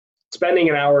spending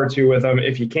an hour or two with them.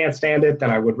 If you can't stand it,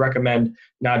 then I would recommend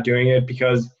not doing it,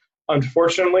 because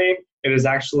unfortunately, it is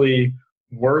actually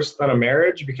worse than a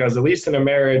marriage, because at least in a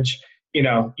marriage,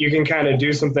 you can kind of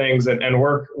do some things and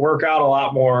work out a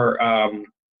lot more.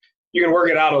 You can work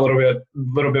it out a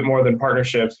little bit more than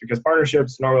partnerships, because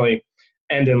partnerships normally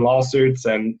end in lawsuits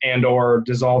and or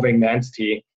dissolving the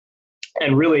entity,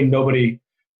 and really nobody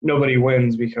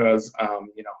wins, because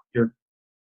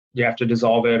you have to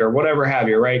dissolve it or whatever have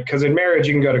you, right? Because in marriage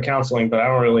you can go to counseling, but I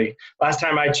don't really. Last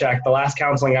time I checked, the last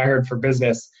counseling I heard for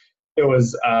business, it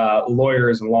was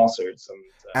lawyers and lawsuits. And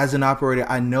as an operator,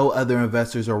 I know other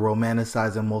investors are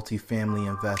romanticizing multifamily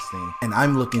investing, and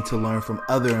I'm looking to learn from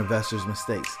other investors'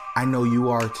 mistakes. I know you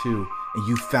are too, and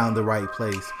you found the right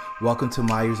place. Welcome to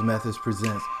Myers Methods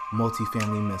Presents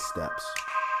Multifamily Missteps.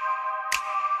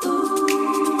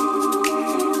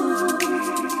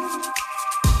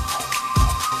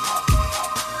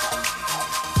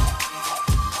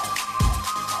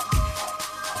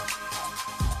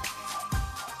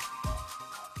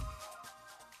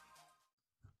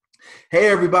 Hey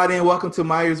everybody, and welcome to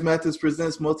Myers Methods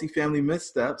Presents Multifamily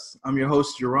Missteps. I'm your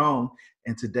host, Jerome,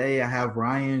 and today I have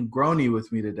Ryan Groney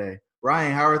with me today.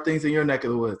 Ryan, how are things in your neck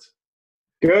of the woods?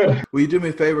 Good. Will you do me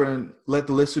a favor and let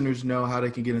the listeners know how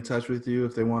they can get in touch with you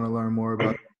if they want to learn more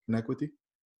about connect with you?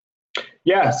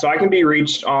 Yeah, so I can be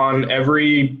reached on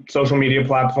every social media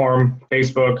platform: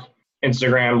 Facebook,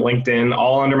 Instagram, LinkedIn,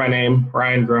 all under my name,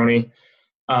 Ryan Groney.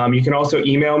 You can also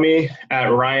email me at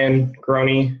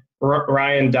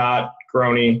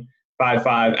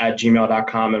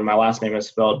ryan.groney55@gmail.com, and my last name is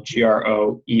spelled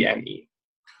Grone.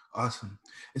 Awesome.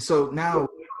 And so now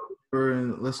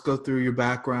let's go through your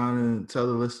background and tell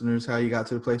the listeners how you got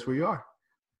to the place where you are.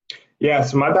 Yeah,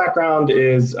 so my background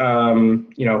is,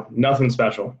 nothing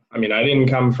special. I mean, I didn't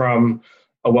come from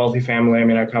a wealthy family. I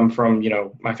mean, I come from,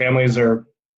 my families are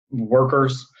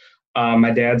workers.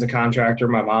 My dad's a contractor.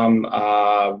 My mom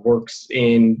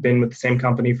been with the same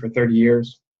company for 30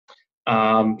 years.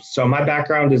 So my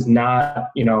background is not,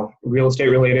 real estate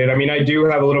related. I mean, I do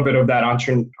have a little bit of that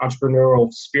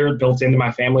entrepreneurial spirit built into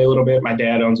my family a little bit. My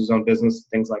dad owns his own business,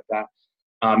 things like that.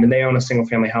 And they own a single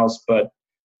family house. But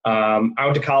I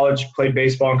went to college, played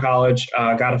baseball in college,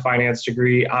 got a finance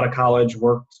degree out of college,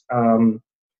 worked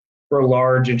for a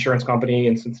large insurance company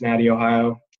in Cincinnati,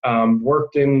 Ohio.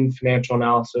 Worked in financial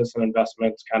analysis and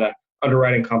investments, kind of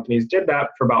underwriting companies, did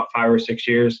that for about 5 or 6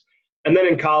 years. And then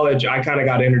in college, I kind of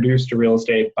got introduced to real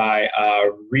estate by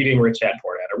reading Rich Dad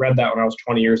Poor Dad. I read that when I was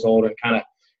 20 years old and kind of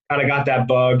got that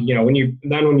bug. When you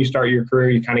start your career,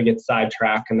 you kind of get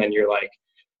sidetracked, and then you're like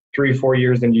 3-4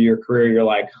 years into your career, you're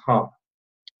like,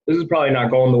 this is probably not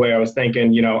going the way I was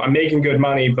thinking. I'm making good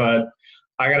money, but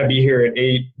I got to be here at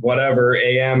 8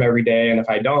 a.m. every day. And if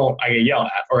I don't, I get yelled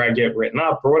at or I get written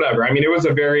up or whatever. I mean, it was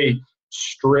a very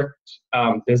strict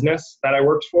business that I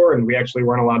worked for, and we actually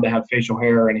weren't allowed to have facial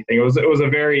hair or anything. It was a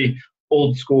very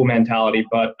old school mentality.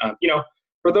 But,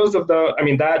 for those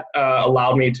that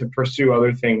allowed me to pursue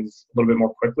other things a little bit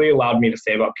more quickly, allowed me to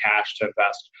save up cash to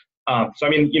invest. I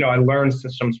learned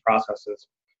systems, processes.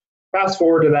 Fast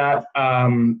forward to that,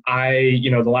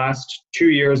 the last 2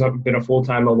 years, I've been a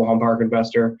full-time mobile home park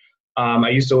investor. I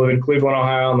used to live in Cleveland,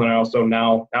 Ohio, and then I also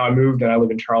now I moved and I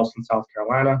live in Charleston, South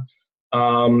Carolina.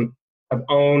 I've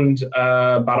owned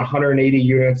about 180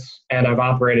 units, and I've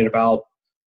operated about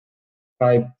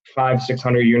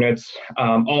 500-600 units,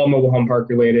 all mobile home park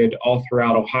related, all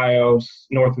throughout Ohio,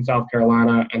 North and South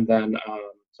Carolina, and then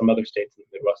some other states in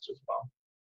the Midwest as well.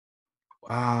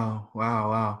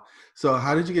 Wow. So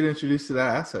how did you get introduced to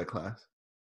that asset class?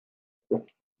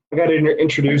 I got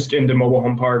introduced into mobile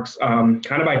home parks kind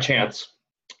of by chance.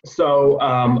 So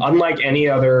unlike any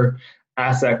other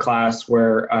asset class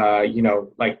where,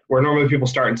 where normally people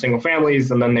start in single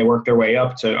families and then they work their way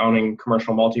up to owning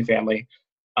commercial multifamily,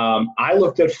 I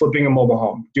looked at flipping a mobile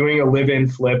home, doing a live-in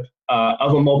flip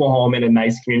of a mobile home in a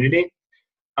nice community.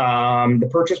 The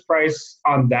purchase price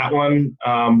on that one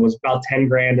was about 10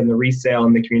 grand, and the resale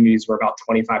in the communities were about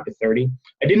 25 to 30.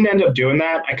 I didn't end up doing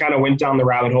that. I kind of went down the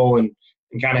rabbit hole and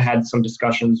kind of had some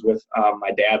discussions with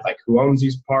my dad, like who owns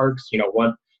these parks,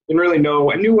 what, didn't really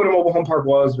know. I knew what a mobile home park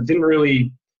was, but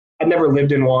I'd never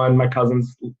lived in one. My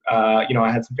cousins, I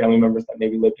had some family members that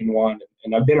maybe lived in one,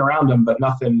 and I've been around them, but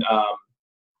nothing,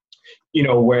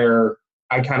 where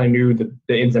I kind of knew the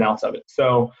ins and outs of it.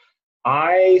 So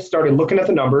I started looking at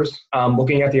the numbers,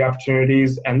 looking at the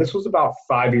opportunities, and this was about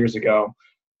 5 years ago.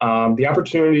 The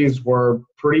opportunities were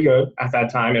pretty good at that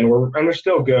time, and they're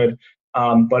still good,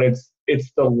 but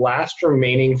it's the last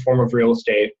remaining form of real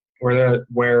estate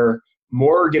where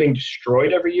more are getting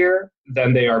destroyed every year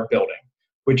than they are building.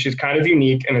 which is kind of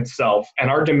unique in itself. And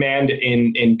our demand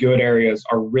in good areas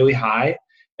are really high,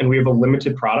 and we have a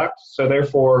limited product. So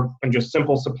therefore, in just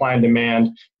simple supply and demand,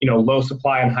 low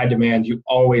supply and high demand, you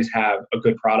always have a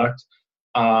good product.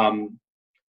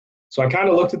 So I kind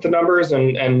of looked at the numbers,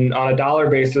 and on a dollar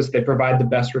basis, they provide the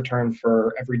best return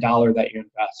for every dollar that you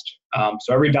invest.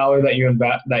 So every dollar that you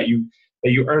invest, that you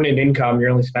earn in income,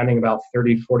 you're only spending about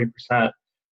 30 to 40%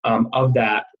 of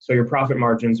that. So your profit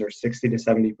margins are 60 to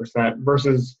 70%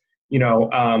 versus,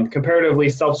 comparatively,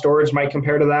 self-storage might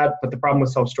compare to that. But the problem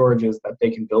with self-storage is that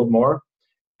they can build more,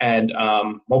 and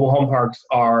mobile home parks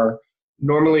are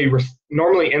normally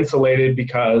insulated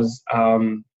because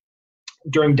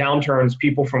during downturns,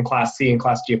 people from Class C and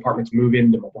Class D apartments move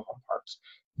into mobile home parks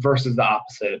versus the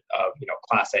opposite of,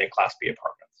 Class A and Class B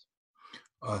apartments.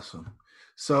 Awesome.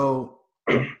 So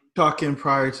talking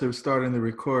prior to starting the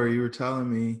record, you were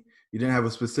telling me you didn't have a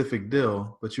specific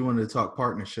deal, but you wanted to talk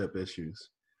partnership issues.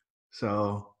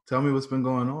 So tell me what's been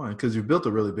going on, because you built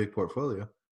a really big portfolio.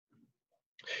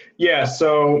 Yeah.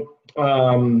 So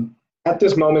at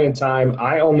this moment in time,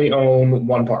 I only own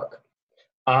one park.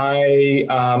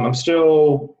 I'm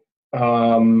still,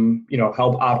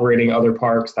 help operating other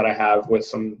parks that I have with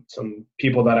some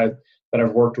people that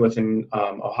I've worked with in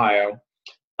Ohio.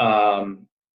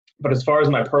 But as far as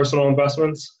my personal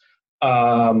investments,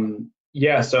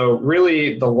 so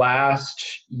really the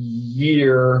last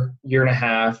year and a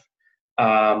half,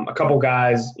 a couple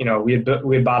guys, we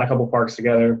had bought a couple parks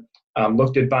together,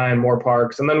 looked at buying more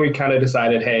parks, and then we kind of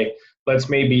decided, hey, let's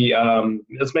make this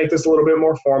a little bit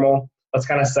more formal. Let's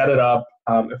kind of set it up.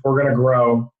 If we're going to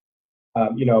grow,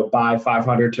 buy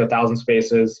 500 to 1,000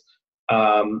 spaces,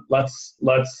 let's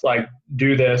like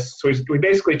do this. So we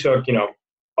basically took,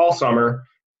 all summer,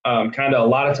 kind of a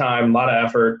lot of time, a lot of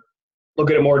effort,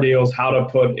 looking at more deals, how to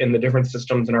put in the different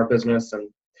systems in our business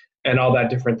and all that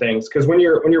different things. Because when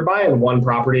you're buying one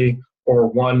property or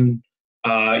one,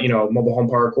 mobile home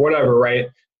park or whatever, right?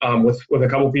 With a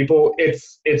couple people,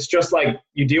 it's just like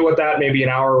you deal with that maybe an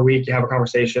hour a week, you have a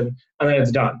conversation, and then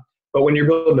it's done. But when you're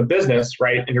building a business,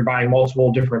 right, and you're buying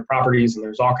multiple different properties and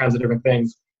there's all kinds of different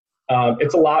things,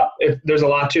 it's a lot. There's a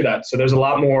lot to that. So there's a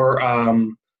lot more.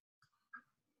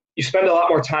 You spend a lot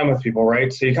more time with people,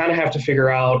 right? So you kind of have to figure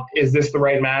out, is this the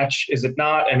right match? Is it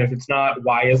not? And if it's not,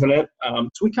 why isn't it? So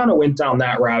we kind of went down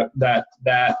that route, that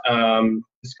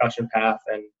discussion path,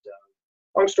 and.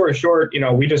 Long story short,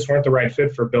 we just weren't the right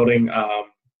fit for building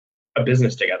a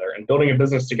business together. And building a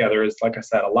business together is, like I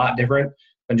said, a lot different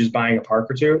than just buying a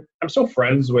park or two. I'm still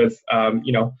friends with,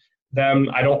 them.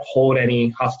 I don't hold any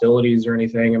hostilities or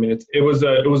anything. I mean, it was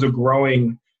a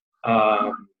growing,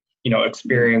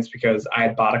 experience because I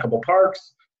had bought a couple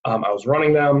parks. I was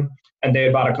running them, and they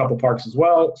had bought a couple parks as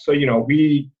well. So,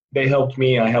 they helped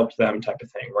me, I helped them, type of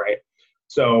thing, right?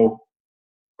 So,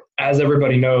 as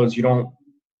everybody knows,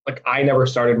 I never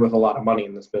started with a lot of money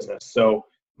in this business. So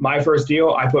my first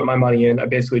deal, I put my money in, I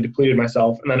basically depleted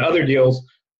myself. And then other deals,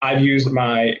 I've used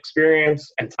my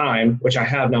experience and time, which I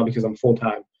have now because I'm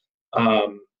full-time.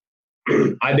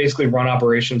 I basically run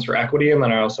operations for equity, and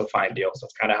then I also find deals.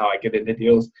 That's kind of how I get into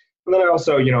deals. And then I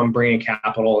also, I'm bringing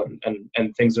capital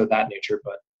and things of that nature.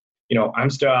 But, I'm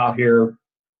still out here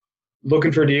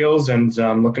looking for deals and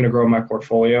looking to grow my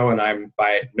portfolio. And I'm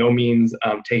by no means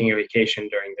taking a vacation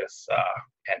during this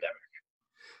pandemic.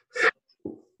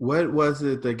 What was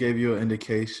it that gave you an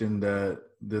indication that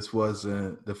this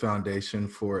wasn't the foundation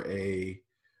for a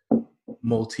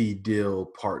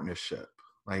multi-deal partnership?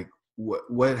 Like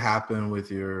what happened with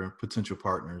your potential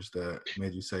partners that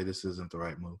made you say this isn't the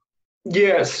right move?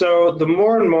 Yeah, so the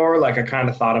more and more I kind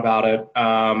of thought about it,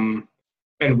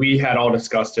 and we had all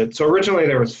discussed it. So originally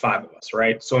there was 5 of us,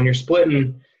 right? So when you're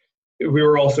splitting, we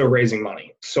were also raising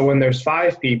money. So when there's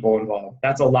 5 people involved,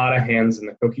 that's a lot of hands in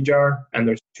the cookie jar, and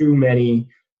there's too many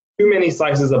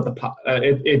slices of the pie.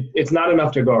 It's not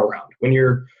enough to go around. When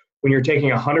you're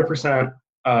taking 100%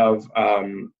 of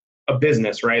a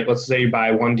business, right? Let's say you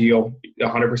buy one deal,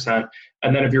 100%,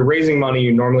 and then if you're raising money,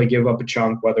 you normally give up a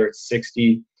chunk, whether it's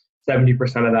 60,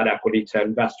 70% of that equity to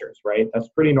investors, right? That's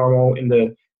pretty normal in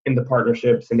the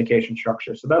partnership syndication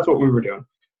structure. So that's what we were doing.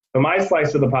 So my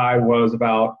slice of the pie was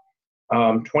about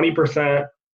 20%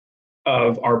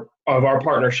 of our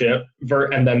partnership,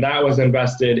 and then that was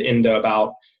invested into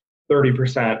about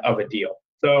 30% of a deal.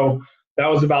 So that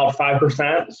was about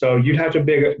 5%. So you'd have to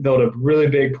build a really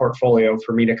big portfolio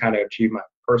for me to kind of achieve my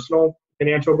personal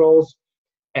financial goals.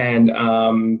 And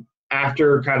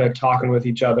after kind of talking with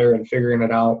each other and figuring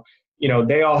it out,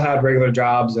 they all had regular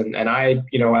jobs, and I,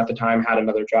 at the time had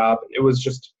another job. It was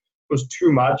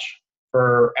too much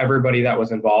for everybody that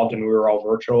was involved, and we were all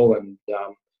virtual. And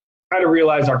kind of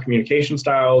realized our communication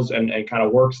styles and kind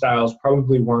of work styles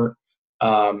probably weren't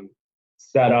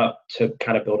set up to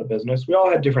kind of build a business. We all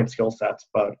had different skill sets,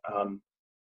 but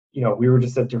we were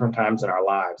just at different times in our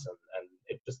lives, and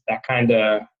it just that kind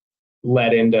of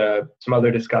led into some other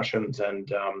discussions,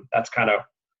 and that's kind of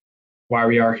why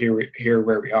we are here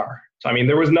where we are. So I mean,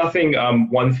 there was nothing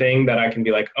one thing that I can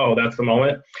be like, oh, that's the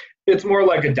moment. It's more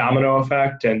like a domino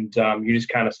effect, and you just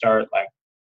kind of start like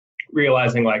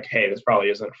realizing like, hey, this probably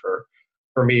isn't for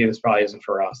me. This probably isn't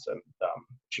for us, and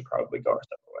should probably go our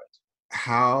separate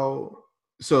ways.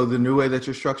 So the new way that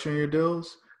you're structuring your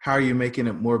deals, how are you making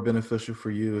it more beneficial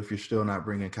for you if you're still not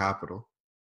bringing capital?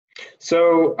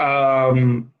 So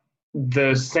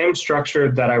the same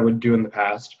structure that I would do in the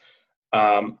past,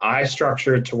 I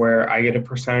structure it to where I get a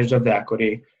percentage of the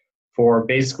equity for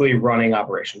basically running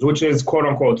operations, which is quote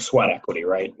unquote sweat equity,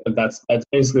 right? That's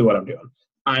basically what I'm doing.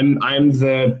 I'm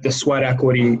the sweat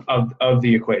equity of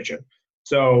the equation.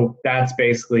 So that's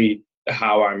basically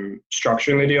how I'm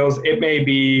structuring the deals. It may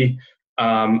be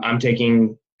I'm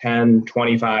taking 10,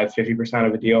 25, 50%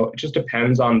 of a deal. It just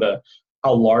depends on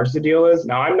how large the deal is.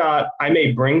 Now I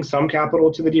may bring some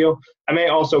capital to the deal. I may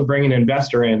also bring an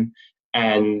investor in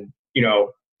and,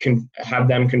 can have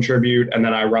them contribute, and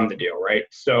then I run the deal, right?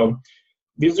 So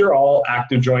these are all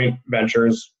active joint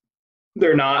ventures.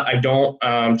 They're not, I don't,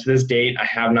 to this date, I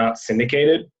have not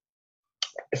syndicated.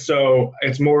 So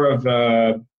it's more of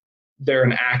they're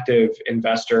an active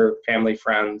investor, family,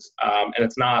 friends, and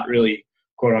it's not really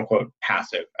quote unquote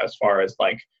passive as far as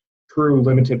like true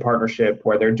limited partnership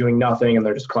where they're doing nothing and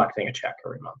they're just collecting a check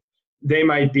every month. They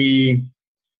might be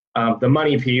the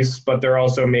money piece, but they're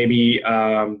also maybe,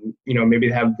 maybe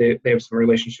they have some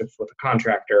relationships with a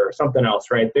contractor or something else,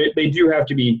 right? They do have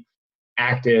to be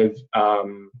active,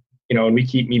 and we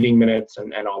keep meeting minutes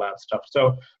and all that stuff.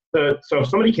 So if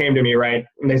somebody came to me, right,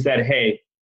 and they said, hey,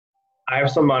 I have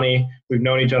some money, we've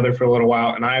known each other for a little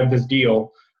while, and I have this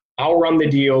deal, I'll run the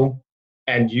deal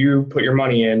and you put your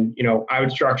money in, I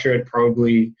would structure it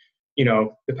probably,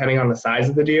 depending on the size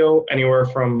of the deal, anywhere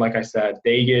from, like I said,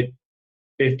 they get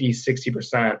 50,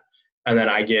 60%, and then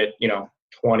I get,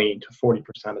 20 to 40%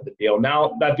 of the deal.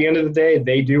 Now, at the end of the day,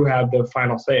 they do have the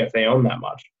final say if they own that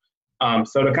much.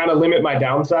 So to kind of limit my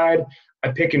downside, I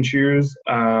pick and choose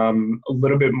a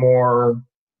little bit more.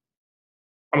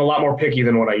 I'm a lot more picky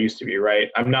than what I used to be, right?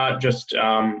 I'm not just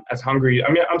as hungry.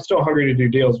 I mean, I'm still hungry to do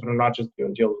deals, but I'm not just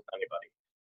doing deals with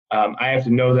anybody. I have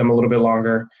to know them a little bit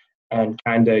longer and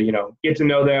kind of, get to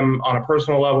know them on a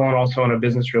personal level and also in a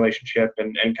business relationship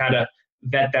and kind of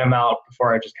vet them out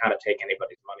before I just kind of take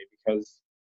anybody's money, because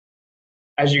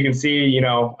as you can see,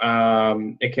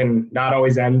 it can not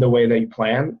always end the way that you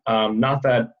plan. Not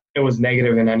that it was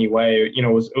negative in any way, it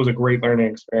was a great learning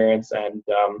experience. And,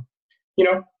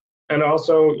 and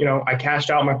also, I cashed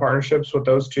out my partnerships with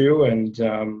those two,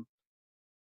 and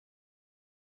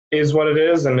is what it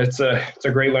is. And it's a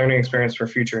great learning experience for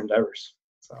future endeavors.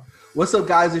 So. What's up,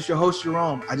 guys? It's your host,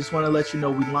 Jerome. I just want to let you know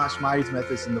we launched Myers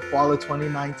Methods in the fall of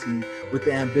 2019 with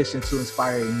the ambition to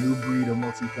inspire a new breed of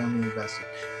multifamily investor.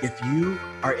 If you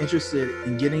are interested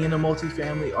in getting into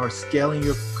multifamily or scaling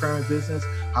your current business,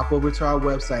 hop over to our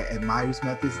website at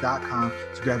myersmethods.com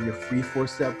to grab your free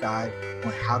 4-step guide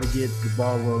on how to get the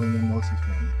ball rolling in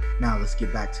multifamily. Now let's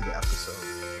get back to the episode.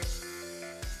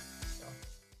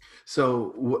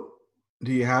 So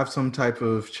do you have some type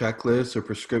of checklist or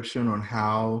prescription on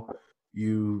how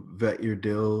you vet your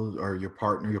deals or your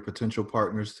potential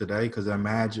partners today? Because I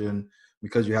imagine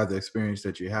because you have the experience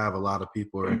that you have, a lot of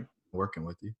people are working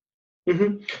with you.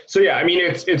 Mm-hmm. So yeah, I mean,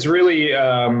 it's really,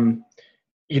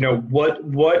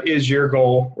 what is your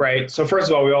goal, right? So first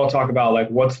of all, we all talk about like,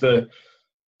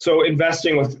 so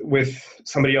investing with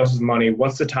somebody else's money,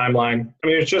 what's the timeline? I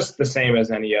mean, it's just the same as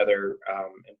any other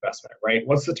investment, right?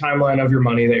 What's the timeline of your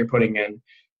money that you're putting in?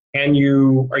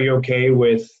 Are you okay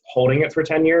with holding it for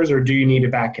 10 years, or do you need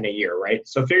it back in a year, right?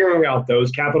 So figuring out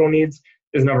those capital needs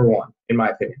is number one, in my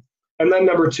opinion. And then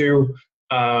number two,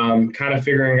 kind of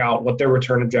figuring out what their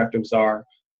return objectives are.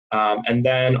 And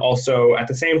then also at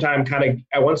the same time, kind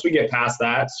of once we get past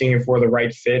that, seeing if we're the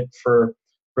right fit for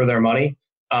their money.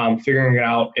 Figuring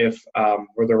out if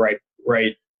we're the right,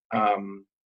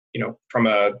 from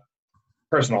a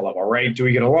personal level, right? Do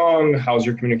we get along? How's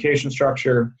your communication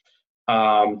structure?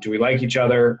 Do we like each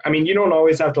other? I mean, you don't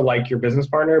always have to like your business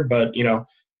partner, but,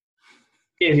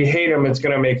 if you hate them, it's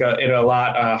going to make it a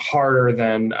lot harder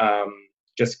than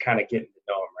just kind of getting to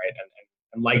know them, right?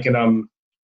 And liking them,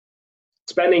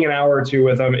 spending an hour or two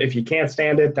with them. If you can't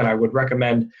stand it, then I would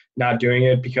recommend not doing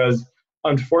it, because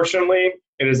unfortunately,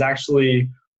 it is actually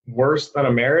worse than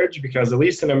a marriage, because at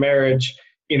least in a marriage,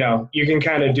 you can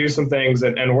kind of do some things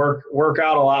and work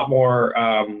out a lot more.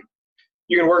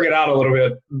 You can work it out a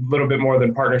little bit more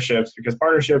than partnerships, because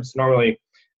partnerships normally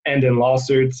end in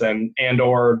lawsuits and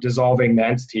or dissolving the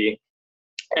entity,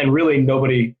 and really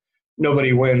nobody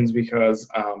wins because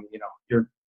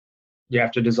you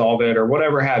have to dissolve it or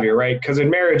whatever have you, right? Because in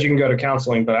marriage you can go to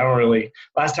counseling, but I don't really.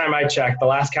 Last time I checked, the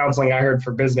last counseling I heard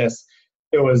for business,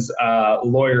 it was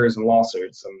lawyers and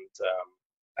lawsuits, and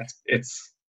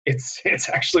it's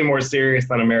actually more serious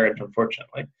than a marriage,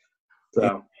 unfortunately.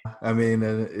 So I mean,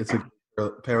 and it's a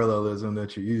parallelism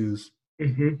that you use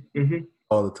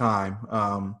all the time.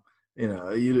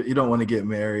 You don't want to get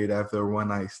married after a one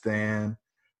night stand,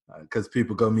 because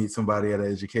people go meet somebody at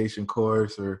an education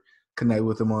course or connect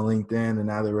with them on LinkedIn, and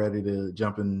now they're ready to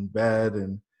jump in bed,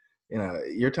 and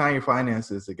you're tying your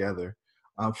finances together.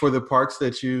 For the parks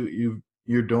that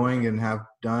you're doing and have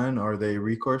done, are they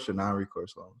recourse or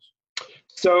non-recourse loans?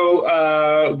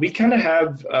 So we kind of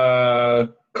have a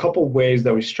couple ways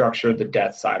that we structure the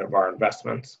debt side of our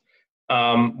investments.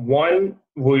 One,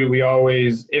 we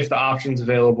always, if the option's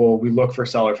available, we look for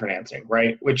seller financing,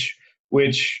 right? Which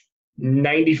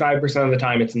 95% of the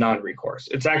time it's non-recourse.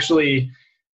 It's actually,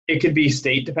 it could be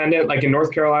state dependent. Like in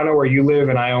North Carolina where you live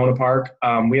and I own a park,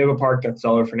 we have a park that's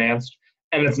seller financed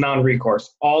and it's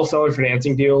non-recourse. All seller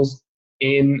financing deals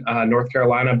in North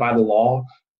Carolina by the law,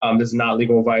 this is not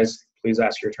legal advice, please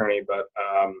ask your attorney, but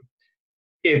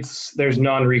there's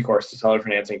non-recourse to seller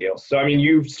financing deals. So, I mean,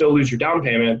 you still lose your down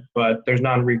payment, but there's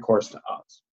non-recourse to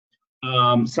us.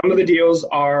 Some of the deals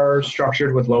are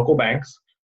structured with local banks.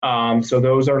 So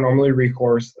those are normally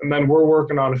recourse. And then we're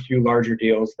working on a few larger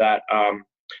deals that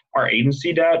are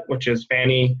agency debt, which is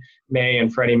Fannie Mae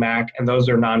and Freddie Mac, and those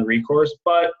are non-recourse.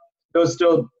 But those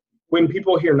still, when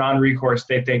people hear non-recourse,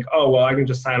 they think, oh, well, I can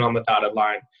just sign on the dotted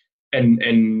line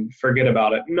and forget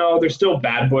about it. No, there's still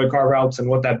bad boy carve-outs, and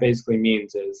what that basically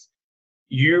means is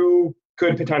you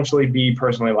could potentially be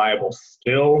personally liable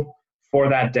still for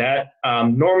that debt.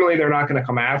 Normally, they're not going to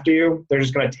come after you. They're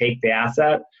just going to take the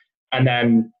asset and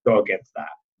then go against that.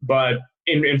 But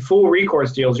in full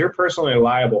recourse deals, you're personally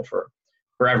liable for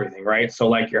everything, right? So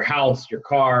like your house, your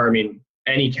car, I mean,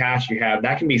 any cash you have,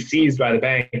 that can be seized by the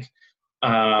bank.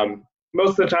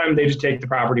 Most of the time, they just take the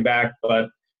property back, but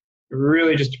it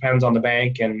really just depends on the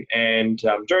bank. And during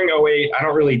 2008, I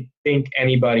don't really think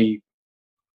anybody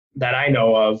that I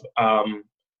know of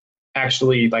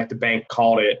actually, like, the bank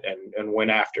called it and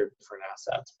went after different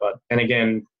assets. But then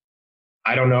again,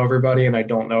 I don't know everybody and I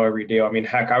don't know every deal. I mean,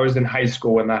 heck, I was in high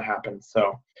school when that happened.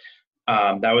 So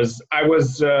I was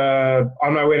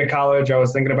on my way to college. I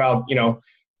was thinking about,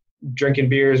 drinking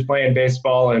beers, playing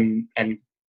baseball and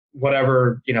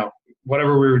whatever we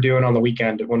were doing on the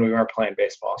weekend when we weren't playing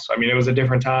baseball. So, I mean, it was a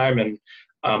different time, and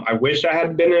I wish I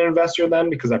had been an investor then,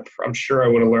 because I'm sure I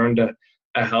would have learned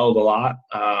a hell of a lot,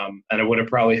 and it would have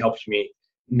probably helped me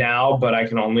now, but I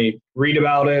can only read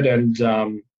about it and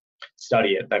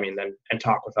study it, and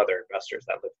talk with other investors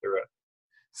that lived through it.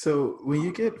 So when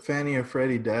you get Fannie or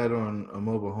Freddie debt on a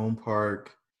mobile home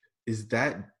park,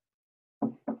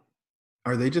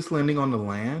 are they just lending on the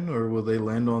land, or will they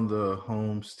lend on the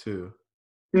homes too?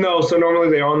 No, so normally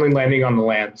they're only lending on the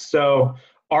land. So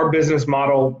our business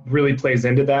model really plays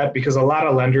into that, because a lot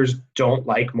of lenders don't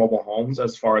like mobile homes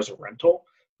as far as a rental,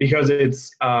 because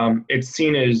it's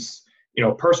seen as,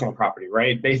 personal property,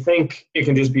 right? They think it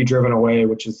can just be driven away,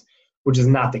 which is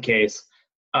not the case.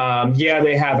 Yeah,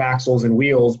 they have axles and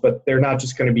wheels, but they're not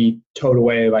just going to be towed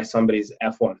away by somebody's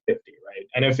F-150, right?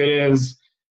 And if it is,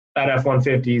 that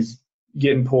F-150's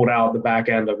getting pulled out the back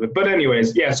end of it. But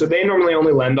anyways, yeah, so they normally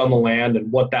only lend on the land and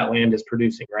what that land is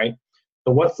producing, right?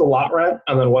 So what's the lot rent,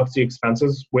 and then what's the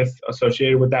expenses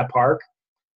associated with that park?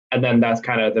 And then that's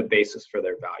kind of the basis for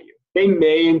their value. They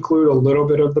may include a little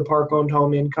bit of the park-owned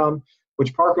home income,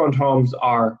 which park-owned homes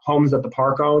are homes that the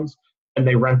park owns, and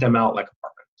they rent them out like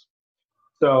apartments.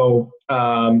 So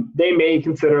they may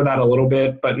consider that a little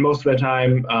bit, but most of the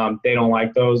time they don't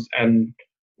like those, and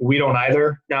we don't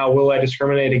either. Now, will I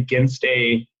discriminate against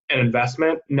an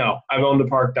investment? No. I've owned a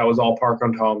park that was all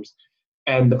park-owned homes,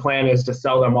 and the plan is to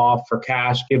sell them off for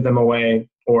cash, give them away,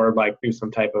 or like do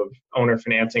some type of owner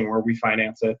financing where we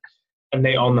finance it, and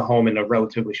they own the home in a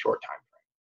relatively short time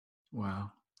frame.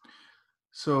 Wow.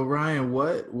 So Ryan,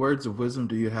 what words of wisdom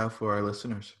do you have for our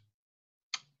listeners?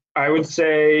 I would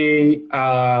say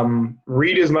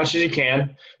read as much as you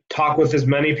can, talk with as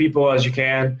many people as you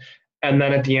can, and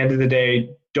then at the end of the day,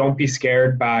 don't be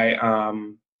scared by,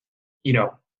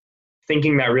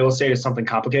 thinking that real estate is something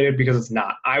complicated, because it's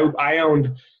not. I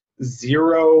owned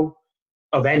zero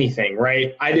of anything,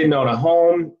 right? I didn't own a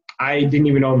home. I didn't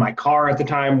even own my car at the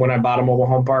time when I bought a mobile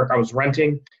home park. I was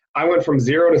renting. I went from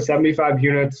 0 to 75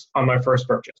 units on my first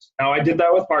purchase. Now, I did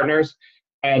that with partners,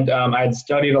 and I had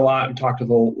studied a lot and talked to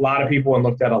a lot of people and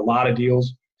looked at a lot of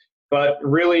deals. But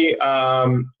really,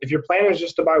 if your plan is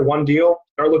just to buy one deal,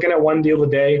 start looking at one deal a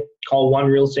day, call one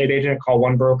real estate agent, call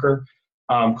one broker,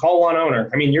 call one owner.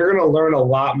 I mean, you're going to learn a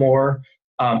lot more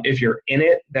if you're in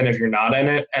it than if you're not in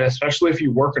it. And especially if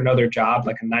you work another job,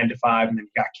 like a 9 to 5, and then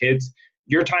you got kids,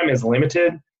 your time is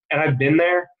limited. And I've been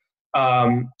there.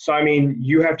 So, I mean,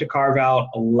 you have to carve out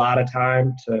a lot of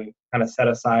time to kind of set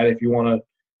aside if you want to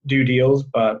do deals.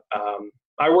 But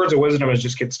my words of wisdom is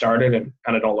just get started and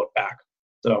kind of don't look back.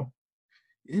 So.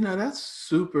 That's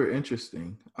super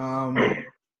interesting.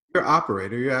 You're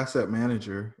operator, you're asset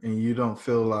manager, and you don't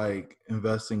feel like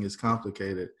investing is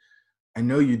complicated. I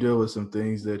know you deal with some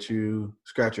things that you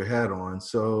scratch your head on.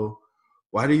 So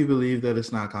why do you believe that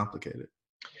it's not complicated?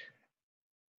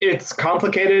 It's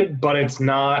complicated, but it's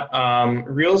not.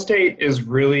 Real estate is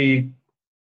really,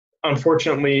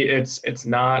 unfortunately, it's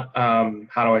not,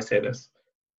 how do I say this?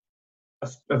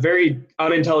 A very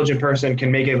unintelligent person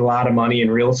can make a lot of money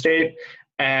in real estate.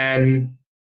 And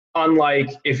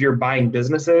unlike if you're buying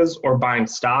businesses or buying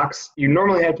stocks, you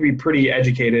normally have to be pretty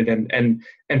educated and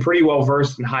pretty well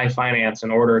versed in high finance in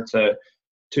order to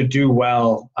do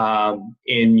well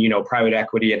in private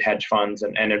equity and hedge funds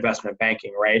and investment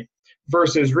banking, right?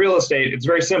 Versus real estate, it's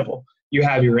very simple. You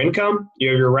have your income, you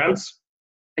have your rents,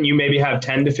 and you maybe have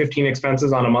 10 to 15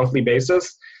 expenses on a monthly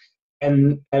basis.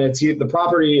 And it's the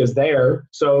property is there,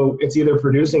 so it's either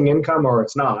producing income or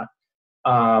it's not.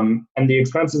 And the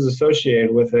expenses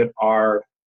associated with it are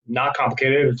not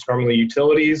complicated. It's normally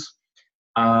utilities,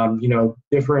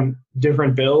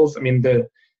 different bills. I mean,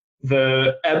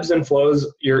 the ebbs and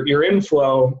flows, your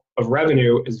inflow of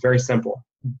revenue is very simple.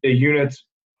 The unit's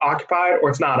occupied or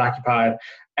it's not occupied,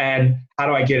 and how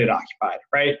do I get it occupied,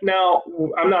 right? Now,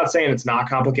 I'm not saying it's not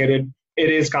complicated. It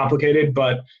is complicated,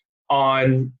 but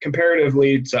on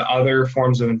comparatively to other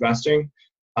forms of investing,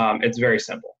 it's very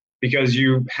simple. Because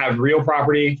you have real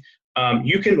property,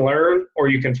 you can learn or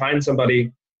you can find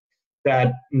somebody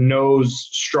that knows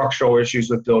structural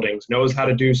issues with buildings, knows how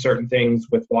to do certain things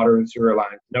with water and sewer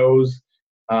lines, knows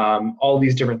all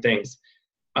these different things.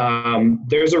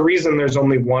 There's a reason there's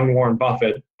only one Warren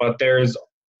Buffett, but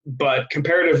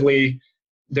comparatively,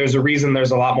 there's a reason there's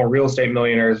a lot more real estate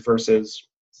millionaires versus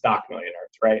stock millionaires,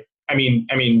 right? I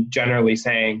mean, generally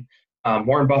saying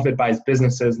Warren Buffett buys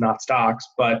businesses, not stocks,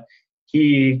 but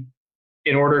he,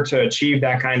 in order to achieve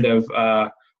that kind of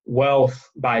wealth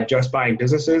by just buying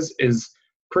businesses is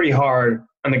pretty hard.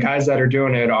 And the guys that are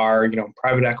doing it are,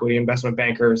 private equity investment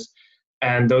bankers.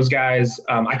 And those guys,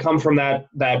 I come from that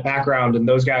background, and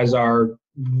those guys are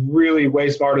really way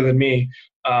smarter than me.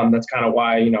 That's kind of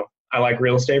why, I like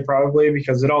real estate probably,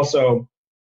 because it's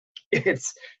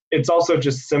also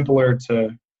just simpler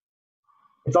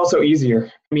it's also easier.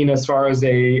 I mean, as far as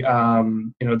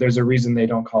there's a reason they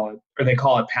don't call it, or they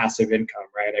call it passive income,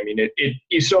 right? I mean,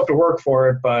 you still have to work for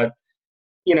it, but,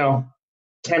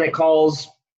 tenant calls,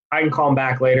 I can call them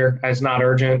back later. It's not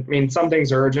urgent. I mean, some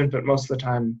things are urgent, but most of the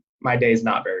time, my day is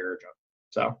not very urgent.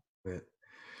 So.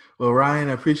 Well, Ryan,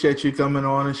 I appreciate you coming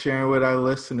on and sharing with our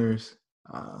listeners.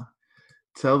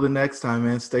 Till the next time,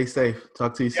 man. Stay safe.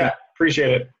 Talk to you soon. Yeah,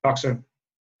 appreciate it. Talk soon.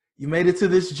 You made it to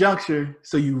this juncture,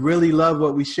 so you really love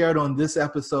what we shared on this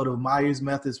episode of Myers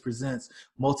Methods Presents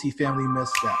Multifamily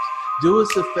Missteps. Do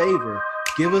us a favor.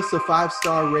 Give us a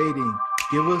 5-star rating.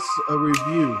 Give us a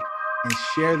review. And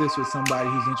share this with somebody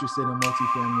who's interested in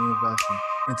multifamily investing.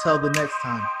 Until the next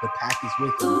time, the pack is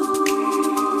with you.